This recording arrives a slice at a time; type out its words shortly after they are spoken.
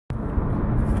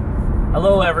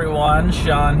Hello everyone,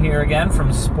 Sean here again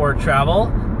from Sport Travel,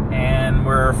 and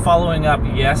we're following up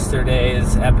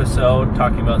yesterday's episode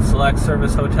talking about select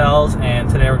service hotels, and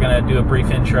today we're going to do a brief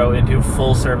intro into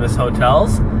full service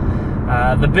hotels.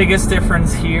 The biggest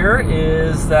difference here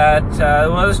is that,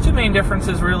 there's two main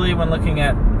differences really when looking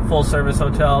at full service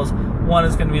hotels. One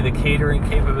is going to be the catering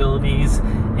capabilities,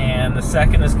 and the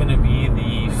second is going to be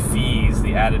the fees,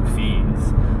 the added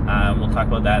fees. We'll talk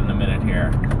about that in a minute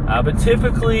here. But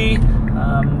typically,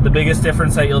 the biggest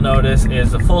difference that you'll notice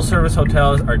is the full service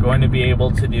hotels are going to be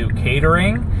able to do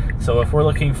catering. So if we're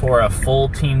looking for a full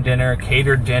team dinner,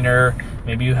 catered dinner,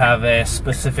 maybe you have a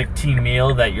specific team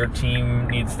meal that your team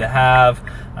needs to have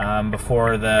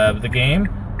before the game,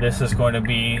 this is going to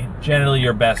be generally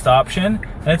your best option.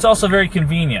 And it's also very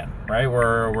convenient, right?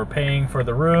 We're paying for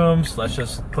the rooms. Let's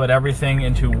just put everything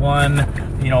into one,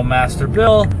 master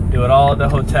bill, do it all at the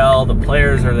hotel. The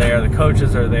players are there, the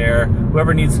coaches are there,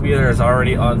 whoever needs to be there is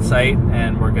already on site,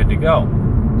 and we're good to go.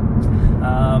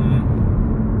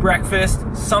 Breakfast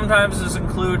sometimes is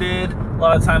included. A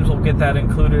lot of times we'll get that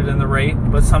included in the rate,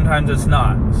 but sometimes it's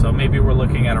not. So maybe we're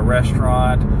looking at a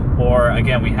restaurant, or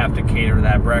again, we have to cater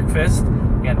that breakfast.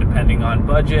 Again, depending on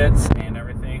budgets and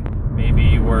everything,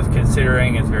 maybe worth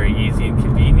considering. It's very easy and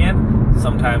convenient.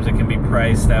 Sometimes it can be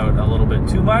priced out a little bit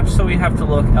too much, so we have to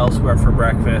look elsewhere for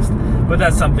breakfast. But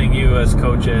that's something you as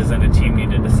coaches and a team need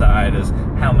to decide, is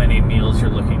how many meals you're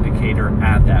looking to cater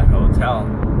at that hotel.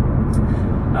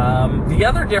 The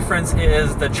other difference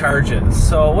is the charges.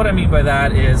 So what I mean by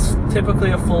that is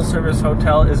typically a full service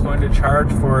hotel is going to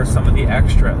charge for some of the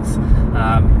extras.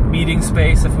 Meeting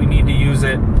space if we need to use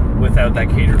it without that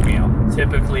catered meal.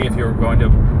 Typically if you're going to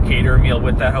cater a meal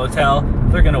with that hotel,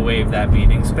 they're going to waive that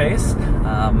meeting space.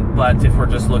 But if we're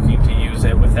just looking to use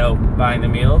it without buying the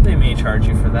meal, they may charge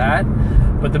you for that.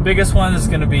 But the biggest one is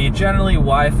going to be generally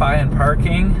Wi-Fi and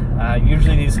parking.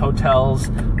 Usually these hotels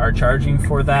are charging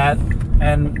for that,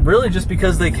 and really just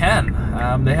because they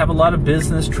can. They have a lot of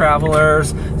business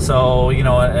travelers, so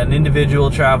an individual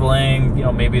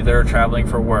traveling, maybe they're traveling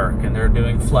for work and they're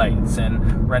doing flights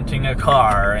and renting a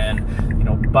car and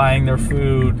buying their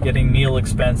food, getting meal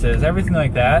expenses, everything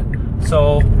like that.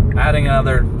 So adding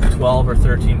another $12 or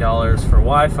 $13 for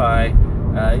Wi-Fi,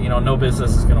 no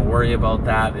business is going to worry about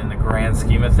that in the grand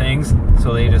scheme of things,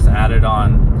 so they just add it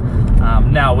on.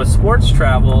 Now with sports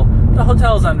travel, the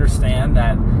hotels understand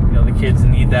that the kids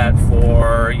need that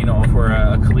for if we're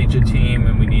a collegiate team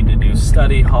and we need to do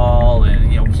study hall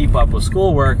and keep up with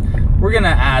schoolwork, we're going to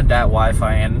add that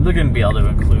Wi-Fi in. They're going to be able to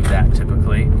include that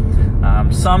typically.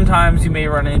 Sometimes you may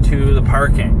run into the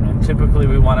parking, and typically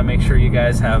we want to make sure you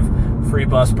guys have free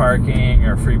bus parking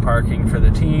or free parking for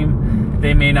the team.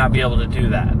 They may not be able to do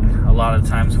that. A lot of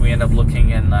times we end up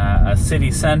looking in a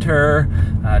city center,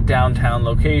 downtown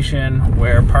location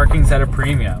where parking's at a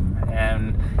premium,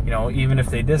 and even if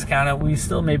they discount it, we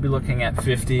still may be looking at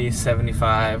 $50,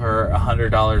 $75, or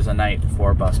 $100 a night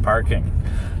for bus parking.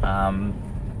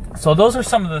 So those are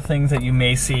some of the things that you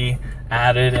may see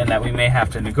added and that we may have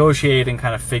to negotiate and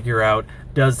kind of figure out,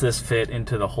 does this fit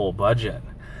into the whole budget?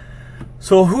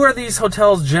 So who are these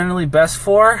hotels generally best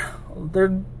for? They're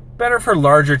better for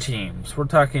larger teams. We're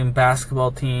talking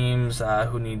basketball teams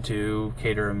who need to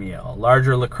cater a meal,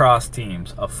 larger lacrosse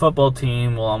teams. A football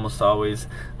team will almost always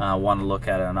want to look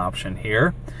at an option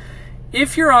here.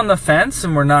 If you're on the fence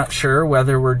and we're not sure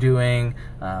whether we're doing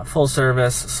full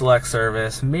service, select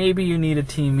service, maybe you need a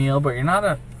team meal, but you're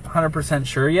not 100%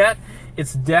 sure yet,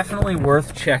 it's definitely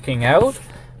worth checking out,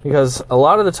 because a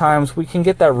lot of the times we can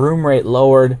get that room rate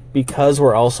lowered because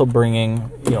we're also bringing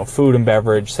food and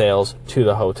beverage sales to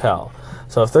the hotel.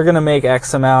 So if they're going to make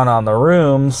X amount on the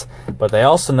rooms, but they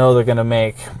also know they're going to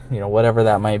make whatever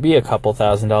that might be, a couple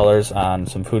 $1,000s on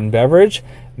some food and beverage,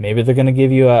 maybe they're going to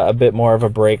give you a bit more of a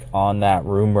break on that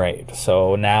room rate.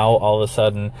 So now all of a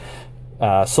sudden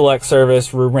select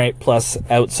service room rate plus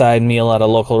outside meal at a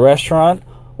local restaurant,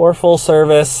 or full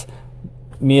service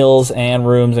meals and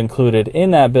rooms included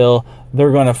in that bill,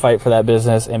 they're going to fight for that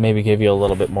business and maybe give you a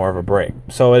little bit more of a break.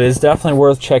 So it is definitely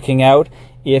worth checking out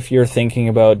if you're thinking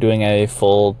about doing a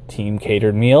full team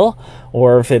catered meal,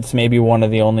 or if it's maybe one of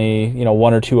the only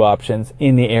one or two options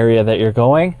in the area that you're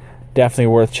going. Definitely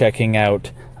worth checking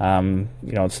out.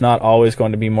 It's not always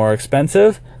going to be more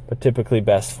expensive, but typically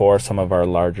best for some of our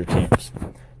larger teams.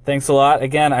 Thanks a lot.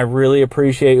 Again, I really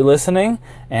appreciate you listening,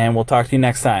 and we'll talk to you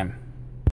next time.